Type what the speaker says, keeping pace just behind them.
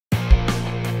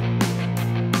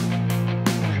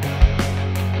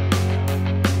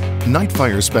Night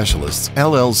Fire Specialists,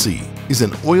 LLC is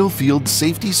an oil field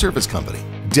safety service company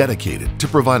dedicated to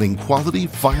providing quality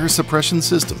fire suppression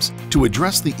systems to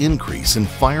address the increase in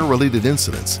fire-related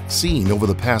incidents seen over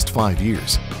the past 5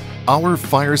 years. Our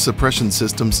fire suppression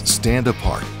systems stand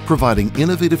apart, providing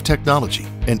innovative technology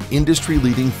and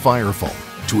industry-leading fire foam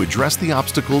to address the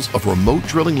obstacles of remote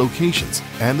drilling locations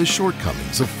and the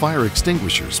shortcomings of fire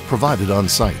extinguishers provided on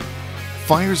site.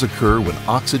 Fires occur when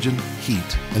oxygen,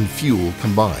 heat, and fuel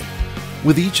combine.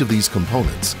 With each of these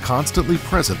components constantly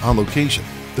present on location,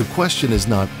 the question is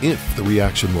not if the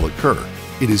reaction will occur,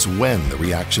 it is when the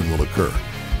reaction will occur.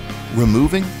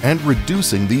 Removing and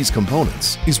reducing these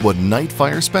components is what Night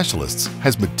Fire Specialists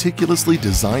has meticulously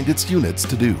designed its units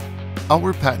to do.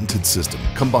 Our patented system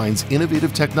combines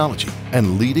innovative technology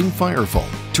and leading fire foam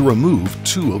to remove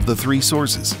 2 of the 3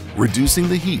 sources, reducing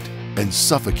the heat and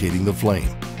suffocating the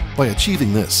flame. By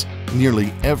achieving this,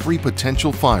 nearly every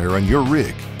potential fire on your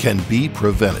rig can be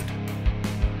prevented.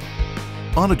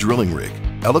 On a drilling rig,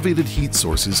 elevated heat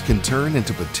sources can turn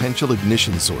into potential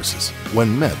ignition sources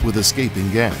when met with escaping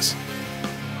gas.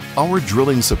 Our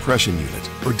Drilling Suppression Unit,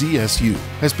 or DSU,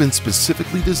 has been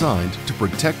specifically designed to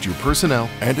protect your personnel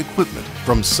and equipment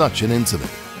from such an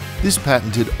incident. This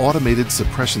patented automated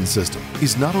suppression system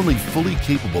is not only fully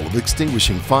capable of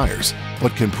extinguishing fires,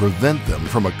 but can prevent them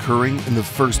from occurring in the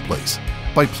first place.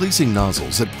 By placing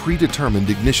nozzles at predetermined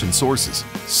ignition sources,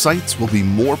 sites will be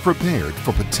more prepared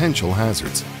for potential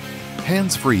hazards.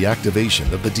 Hands-free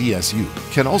activation of the DSU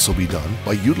can also be done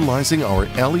by utilizing our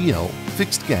LEL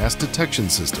fixed gas detection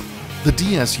system. The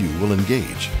DSU will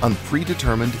engage on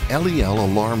predetermined LEL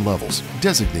alarm levels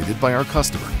designated by our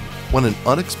customer. When an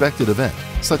unexpected event,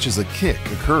 such as a kick,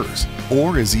 occurs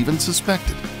or is even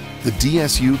suspected, the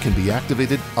DSU can be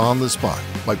activated on the spot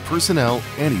by personnel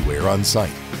anywhere on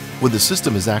site. When the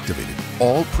system is activated,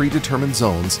 all predetermined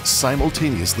zones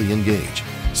simultaneously engage,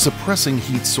 suppressing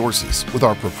heat sources with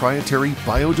our proprietary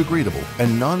biodegradable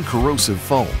and non-corrosive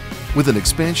foam. With an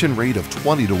expansion rate of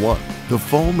 20:1, the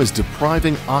foam is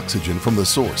depriving oxygen from the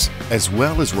source as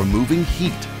well as removing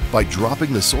heat by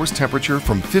dropping the source temperature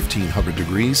from 1500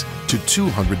 degrees to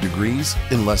 200 degrees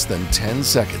in less than 10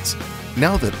 seconds.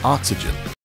 Now that oxygen